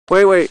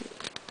Wait.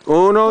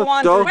 Uno,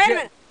 dos, Wait a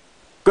minute.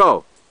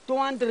 go.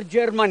 200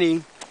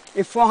 Germany,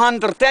 and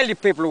 400 Italian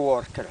people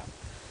work.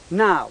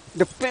 Now,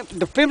 the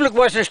public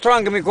wasn't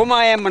strong as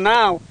I am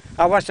now.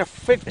 I was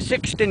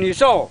 16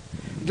 years old.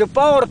 The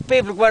power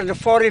people was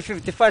 40,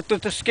 55 to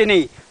the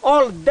skinny.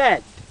 All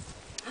dead.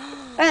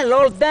 And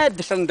all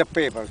dead, son of the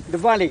people. The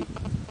valley.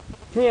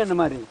 Here,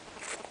 Marie.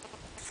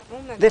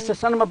 Oh This is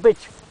son of a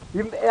bitch.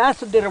 You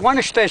asked there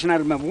one station, I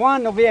remember.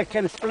 One of I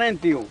can explain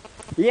to you.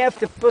 You have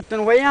to put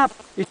them way up.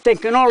 You're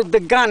taking all the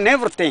gun,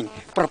 everything.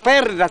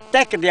 Prepare to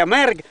attack the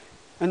America.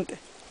 And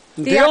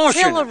the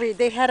artillery,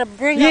 they had to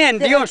bring up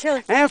the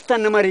artillery. After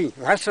the Marie,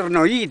 was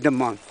no eat the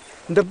man.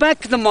 The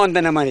back of the man,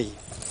 the Marie.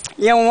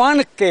 You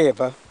want a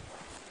cave,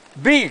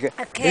 big.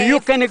 Okay. You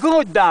can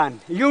go down.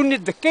 You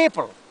need the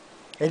cable.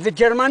 And the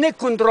Germany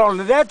control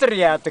that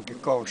area to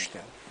coast.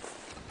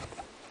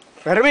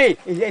 For me,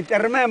 I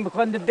remember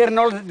when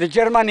the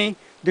Germany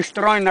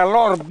destroying a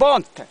lot of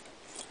boat.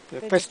 The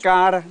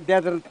Pescara, the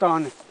other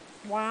town.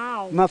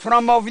 Wow. But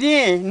from over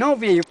here,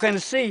 you can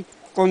see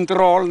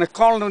control, the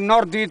cold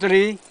North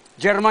Italy,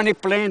 Germany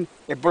plane,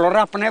 it blew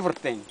up and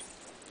everything.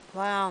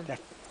 Wow.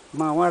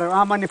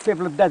 How many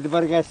people dead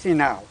were I see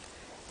now?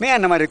 Me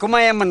and Marie, come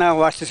I am now,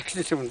 was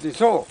 67,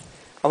 so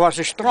I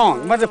was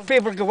strong. But the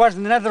people who was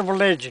in another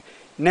village,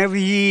 never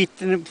eat.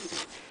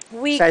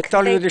 Weak, so I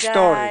told you the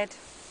story. died.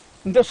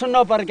 There's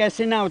nobody I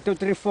see now, 2,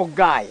 3, 4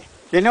 guys.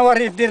 You know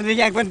what he did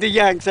when the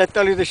young, so I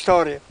told you the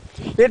story.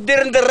 He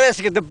didn't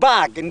rescue the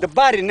bag, in the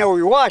body, now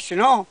you wash, you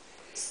know.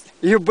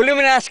 You believe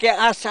in us,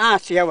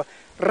 you have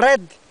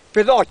red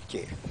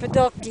pedocchi.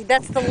 Pedocchi,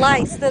 that's the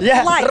lice. The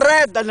Yeah, lice.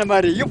 red,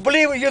 Anna-Marie. You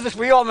believe we use this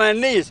for your my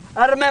knees.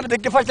 I remember the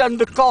gift on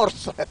the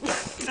course.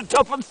 The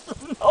top of the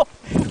snow.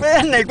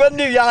 Man, when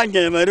you young,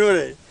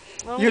 Marie.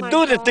 Oh You my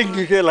do the God. thing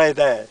you feel like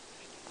that.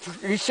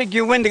 You think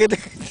you win the...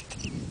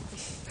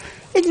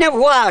 It never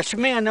wash,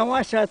 man. I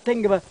wash, I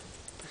think about...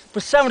 For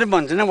 7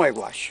 months, never I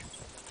wash.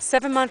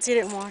 7 months you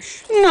didn't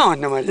wash. No,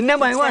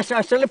 never I wash.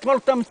 I sleep all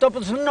the top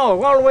of the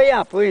snow, all the way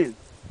up.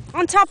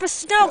 On top of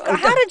snow.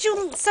 How did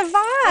you survive?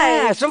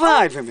 Yeah,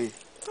 survive for me.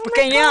 Oh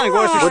Became my young,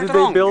 was God. What did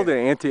they build? An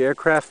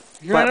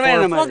anti-aircraft You know what I mean,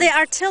 platform? Marie? Well, the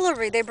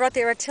artillery. They brought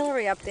the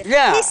artillery up there.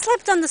 Yeah. He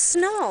slept on the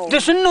snow.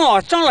 The snow,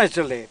 it's all I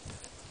sleep.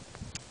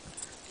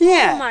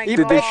 Yeah. Oh my he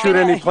Did they God. shoot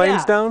any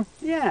planes yeah. down?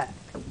 Yeah.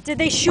 Did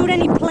they shoot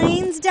any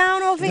planes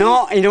down over here?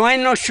 No, you know, I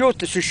no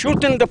shoot. So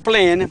shooting the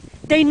plane,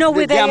 They know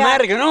where the they are.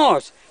 American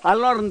knows. I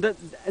learned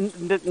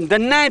the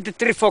night at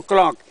 3, 4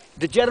 o'clock,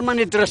 the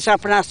Germany dress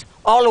up us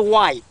all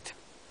white.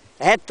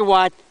 Head to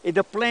white, in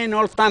the plane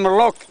all time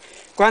look.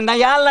 When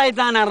I lay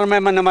down, I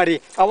remember,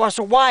 Marie, I was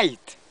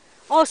white.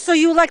 Oh, so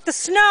you like the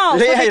snow?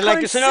 So Yeah, they like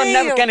couldn't the snow see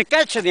never you. can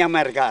catch the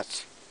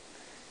Americans.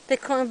 They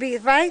couldn't be,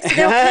 right? So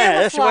they were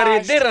That's what he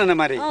camouflaged. did, Anna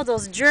Marie. Oh,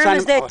 those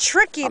Germans, they're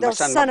tricky, I'm those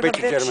son of a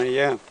bitch. Germany,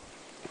 yeah.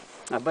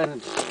 I better,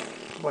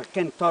 well,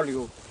 can't tell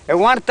you. And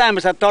one time,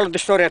 as I told the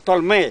story, I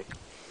told me,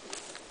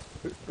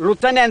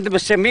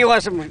 Lieutenant said, me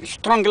was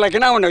strong like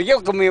now,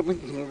 you come here,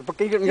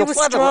 your was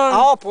father, strong. I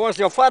hope was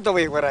your father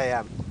where I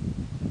am.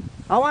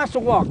 I want to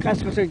walk,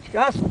 ask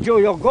Joe,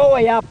 you go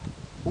way up,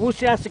 who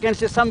says you can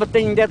see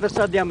something that is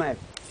the America.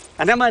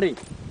 And Marie,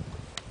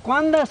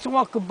 when I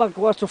walk back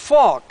was a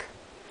fog,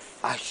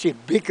 I see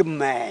big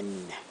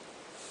man.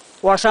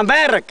 Was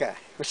America,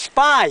 a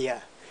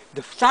spy.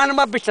 The son of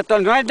a bitch, I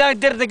told him, right there,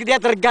 the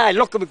other guy,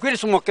 look at me, quit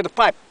smoking the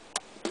pipe.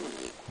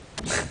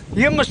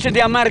 You must see the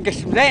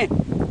Americans, eh?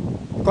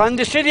 When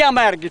you see the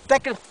Americans,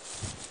 take it,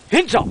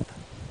 hands up.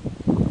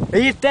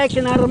 He's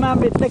taking, I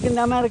remember, taking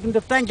the American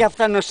to tank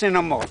after no see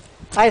no more.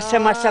 I said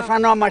myself, I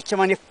know how much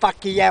money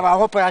fuck he have, I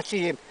hope I see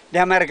him,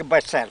 the American by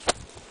itself.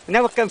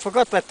 Never can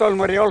forget, I told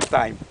Marie all the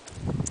time.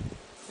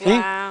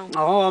 Wow.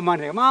 Oh,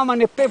 how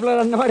many people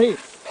are in Marie?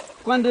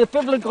 When the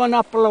people gone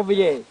up over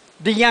here,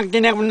 the young, they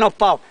never know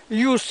power.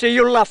 You see,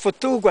 you laugh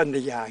too when the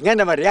young.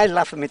 And Marie, I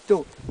laugh at me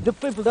too. The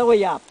people that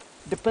way up,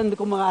 depending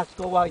on how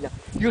go out.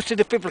 You see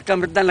the people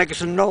coming down like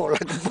snow,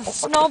 like a ball.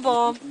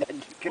 Snowball.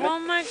 Oh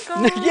my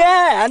God.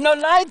 Yeah, I don't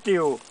lie to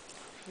you.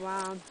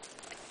 Wow.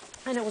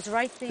 And it was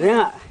right there.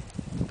 Yeah.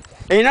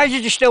 E you know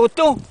you just do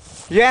too?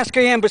 You ask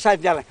him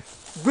beside the other.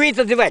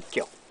 Guido Di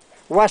Vecchio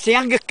was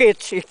younger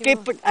kids. He keep,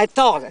 I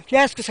told her. He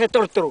asked us, I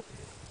told her,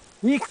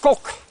 he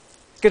cook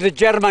to the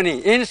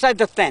Germany inside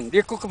the tent.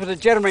 He cook for the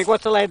Germany.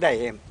 What's the like that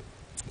him?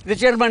 The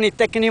Germany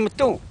taking him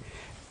too.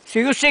 So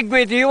you see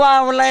Guido, you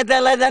are like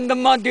that in the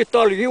mud. You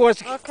told you he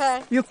was.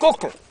 Okay. You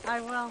cook. I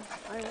will. I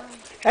will.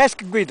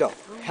 Ask Guido.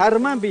 I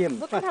remember him.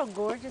 Look at how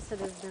gorgeous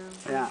it is now.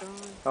 Yeah.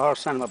 Oh,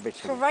 son of a bitch.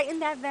 So right in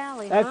that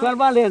valley, That's huh?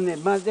 what in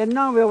it. But then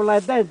now we were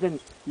like that, then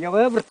you have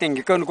everything.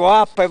 You can go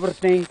up,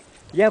 everything.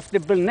 You have to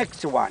build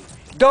next one.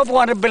 Don't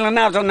want to build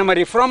another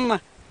number from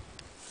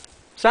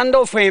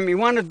Sandofim. You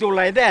want to do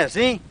like that,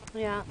 see?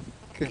 Yeah.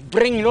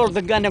 Bring all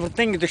the gun,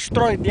 everything,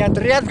 destroy the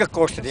other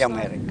coast of the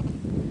America.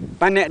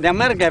 But the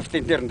America have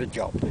to do the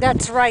job.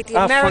 That's right. The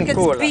Ah, Americans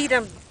Francola. beat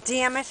them.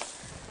 Damn it.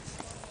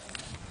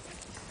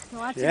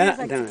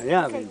 Yeah,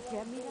 yeah.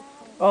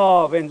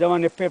 Oh, when the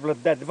many people are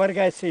dead, what do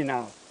I see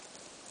now?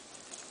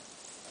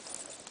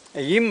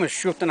 Him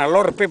shooting a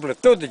lot of people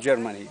to the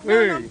Germany.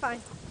 No,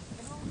 fine.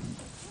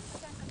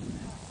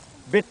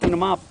 Beating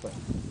them up.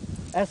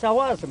 As I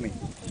was me.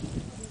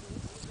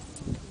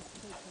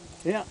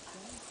 Yeah.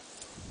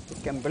 You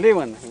can believe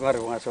it where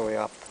it was way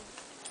up.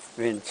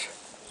 Winch.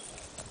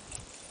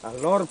 A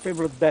lot of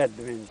people dead,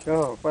 Winch.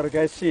 Oh, what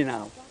I see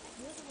now.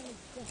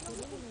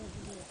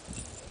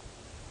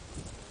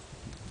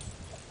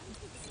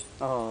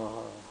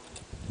 Oh.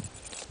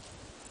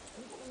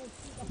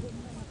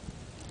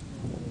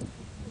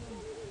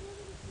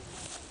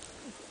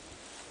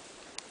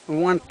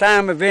 One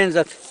time Vince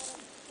that,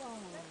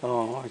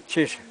 oh,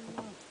 jeez.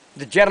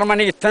 The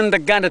Germany turned the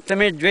gun at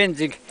me, Vince.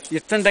 He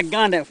turned the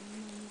gun.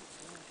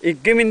 He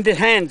gave me the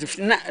hands.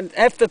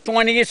 After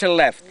 20 years he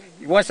left.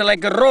 It was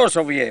like a rose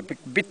over here.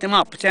 Beat him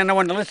up. Said, I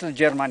want to listen to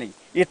Germany.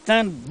 He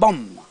turned,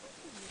 boom.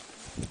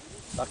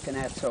 Fucking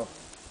asshole.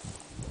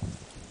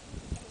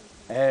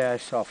 Yeah, I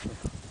suffer.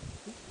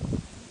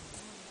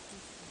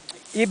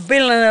 He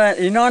built,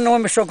 you know,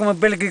 when we saw him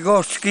build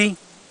go ski.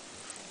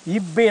 He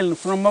built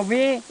from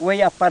away,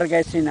 way up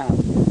Paragasi now.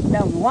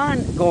 Now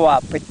one go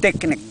up,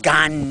 taking a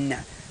gun.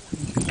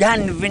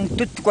 Gun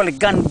wind, call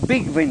gun,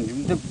 big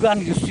wind. The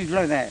gun you see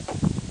like that.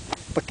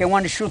 But they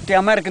want to shoot the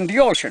American in the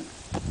ocean.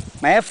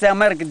 But if the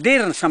American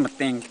did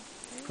something,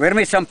 where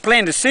me some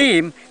plane to see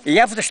him, you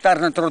have to start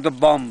to throw the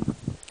bomb.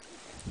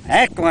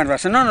 Heck, one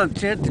was no,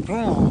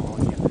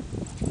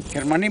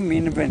 Germany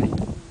mean Benny.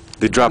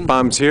 They drop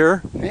bombs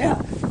here?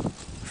 Yeah.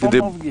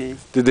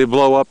 Did they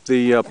blow up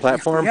the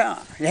platform? Yeah,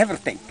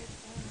 everything.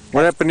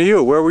 What happened to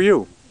you? Where were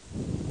you?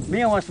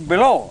 Me was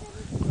below.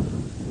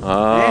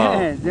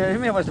 Oh. Yeah,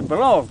 me was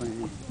below.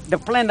 The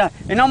plane,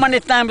 you know how many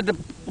times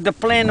the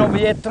plane over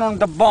here thrown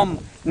the bomb,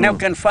 now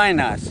can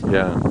find us.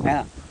 Yeah.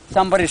 Yeah.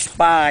 Somebody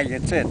spy,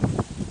 that's it.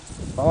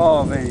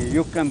 Oh, man,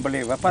 you can't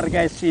believe. What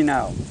guys see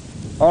now?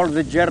 All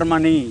the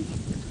Germany.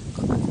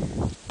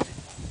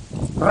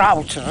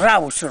 Raus,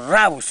 raus,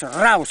 raus,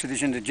 raus, it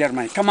is in the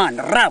Germany. Come on,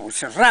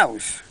 raus,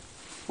 raus.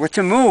 What's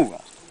a move?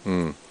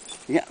 Mm.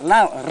 Yeah,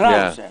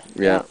 raus.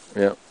 Yeah.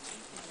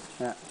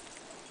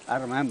 I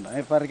remember.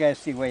 If I guys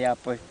see way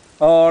up,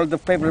 all the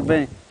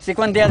people, see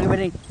when they are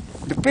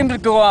the people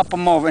go up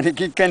more when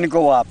they can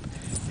go up.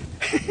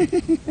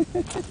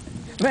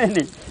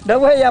 Many. The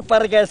way up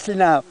I guys see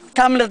now.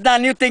 Come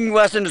down, you think it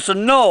wasn't so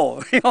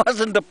no, it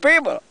wasn't the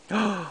people.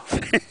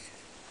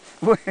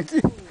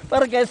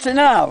 But I guess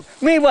now,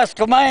 me was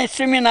come I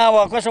see me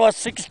now because I was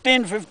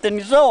 16, 15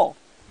 years old.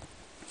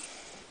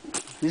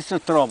 This is the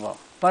trouble.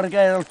 But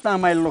all the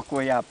time I look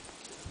way up.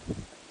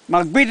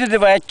 Magbiti de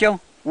vecchio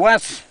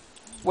was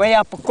way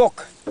up a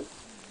cook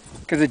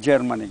to the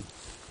Germany.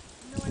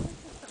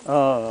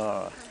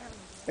 Oh,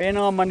 you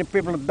know how many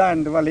people died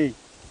in the valley?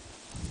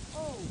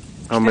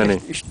 How many?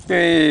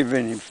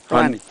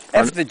 20.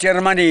 After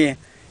Germany,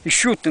 he's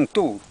shooting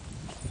too.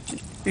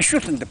 He's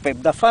shooting the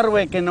people. The far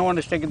away can no one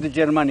is taking the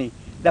Germany.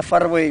 The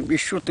far away he's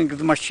shooting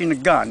the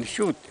machine gun. He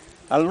shoot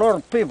a lot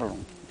of people.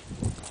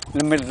 In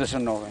the middle of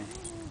nowhere.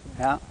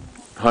 Yeah.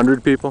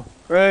 100 people?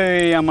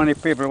 Hey, how many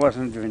people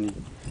wasn't doing it?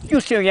 You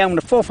see, you have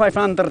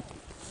 400-500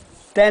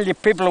 tell you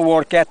people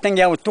work. I think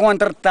you have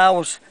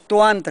 200,000,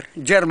 200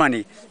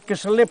 Germany.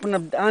 Because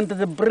living under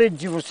the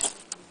bridge was,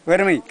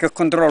 where me,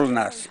 controlling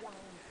us.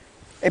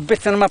 I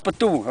beat them up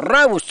too.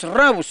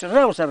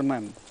 Raus, I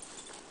remember.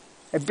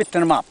 I beat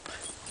them up.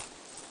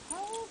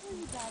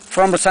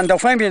 From Santa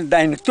Fe,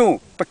 dying too.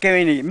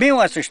 Because me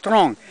was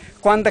strong.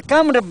 When they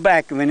come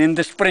back, when in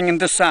the spring in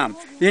the summer,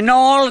 you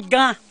know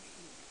Olga?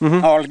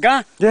 Mm-hmm.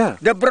 Olga? Yeah.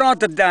 The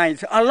brother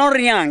died. A lot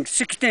young,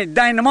 16,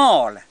 died them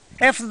all.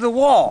 After the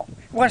war,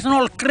 was an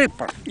old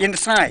cripple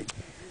inside.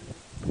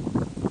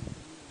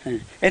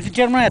 At the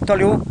German, I told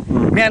you,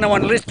 me and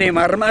one list him,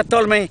 I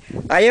told me,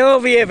 I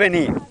over here,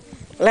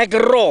 like a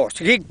rose.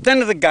 He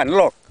turned the gun,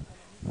 look.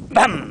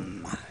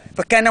 Bam!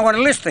 But can I want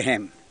to listen to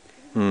him?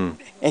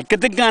 I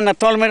get the gun, I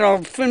told me,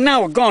 oh,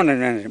 now we're gone.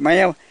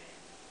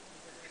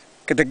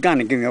 Get the gun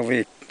and give me over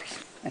here.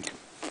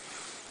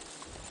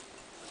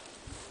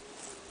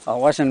 I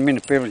wasn't many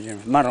people,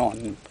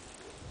 Maron.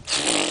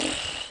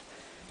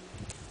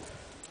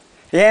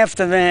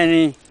 After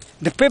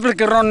the people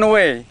can run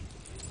away.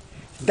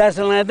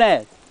 Doesn't like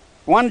that.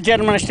 One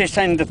German stays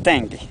in the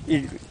tank.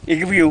 He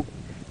give you,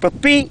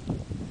 Papi,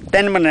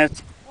 10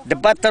 minutes, the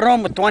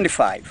bathroom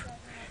 25.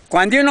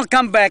 When you don't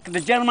come back,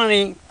 the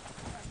Germany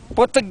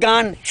put the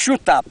gun,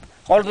 shoot up.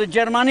 All the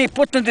Germany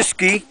put in the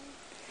ski,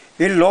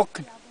 he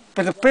look,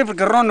 but the people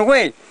can run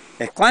away.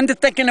 And when they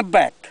taking it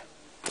back,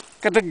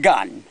 get the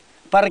gun.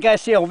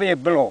 Paragasi over here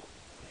below.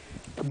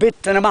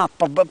 Beating him up.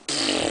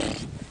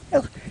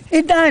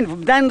 He died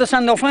in the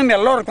Santa Fe, a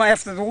lot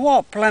after the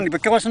war, plenty,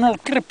 because he was an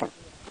old cripple.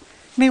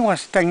 Me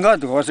was, thank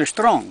God, was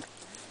strong.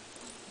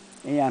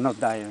 Yeah, not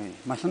dying.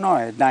 But no,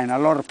 I died a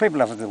lot of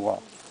people after the war.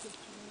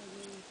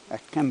 I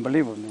can't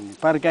believe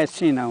it.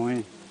 Paragasi now.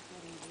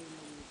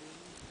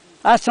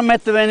 I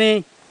met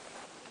when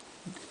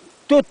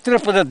 2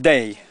 trips a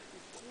day.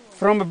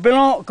 From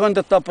below to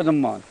the top of the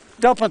mud.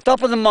 Top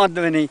of the mud,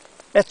 when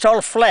it's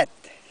all flat.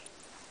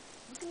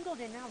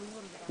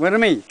 With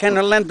me, can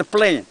I land the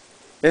plane?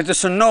 If there's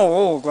snow,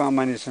 oh, God,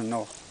 man, it's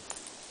snow.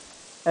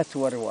 That's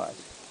what it was.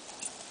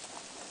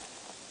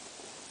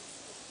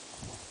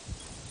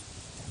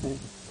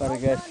 But I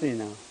guess, see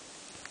now.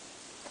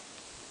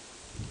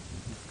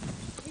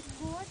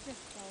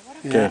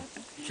 Okay.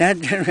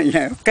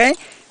 Yeah, okay?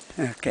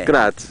 Okay.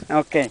 Grazie.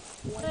 Okay.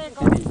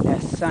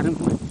 Yes, son.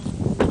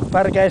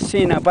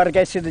 Pargassina,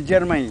 the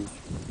Germany.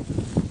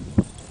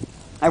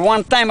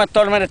 One time I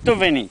told me to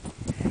Vinny,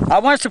 I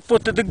want to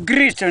put the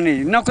grease on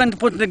it. Not going to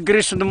put the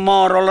grease on the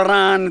more all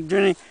around,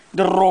 the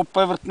rope,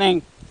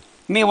 everything.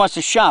 Me was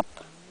a shop.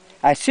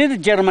 I see the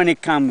Germany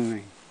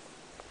coming.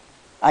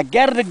 I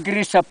get the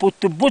grease, I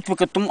put the boot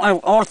because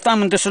all the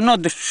time in the snow,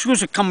 the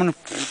shoes are coming.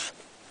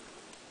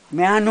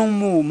 Me, I don't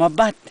move, my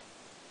butt.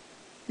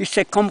 He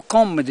said, come,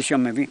 come. I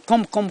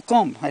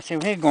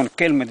said, he's going to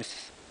kill me.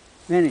 This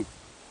Vinny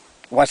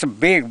was a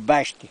big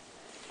bastard.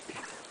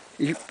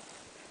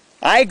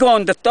 I go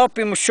on the top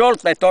of my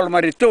shoulder, I told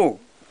Mary too.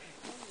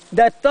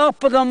 The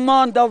top of the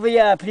mountain over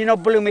here, you know,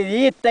 believe me,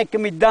 he take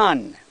me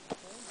down.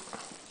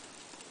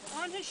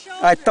 On his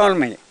shoulder? I told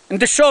me. In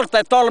the shoulder,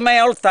 I told me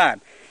all the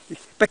time.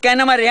 Because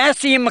I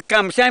see him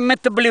come, so I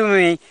meant to believe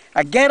me.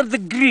 I get the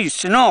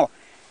grease, you know.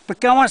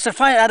 Because I want to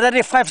fight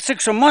already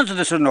 5-6 months,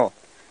 this, you know.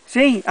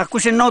 See, I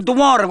couldn't know the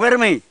water, where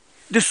me?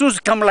 The shoes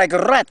come like a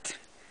rat.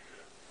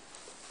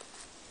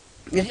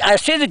 I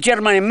see the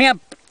Germany, me,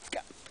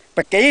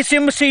 because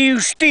he see you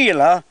steal,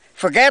 huh?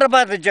 Forget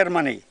about the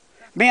Germany.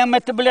 Me, I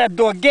meant to believe I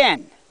do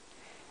again.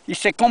 He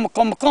said,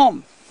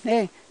 come.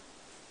 Hey.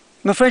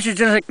 My friend is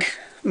just like,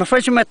 my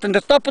friend met on the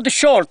top of the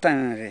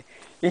shoulder.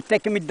 He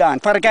take me down.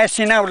 Para guys,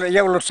 see now,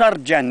 you're a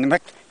sergeant.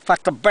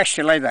 Fuck a bash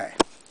like that.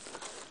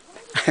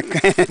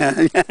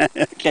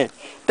 Okay.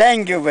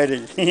 Thank you,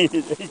 buddy.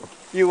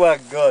 You are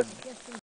good.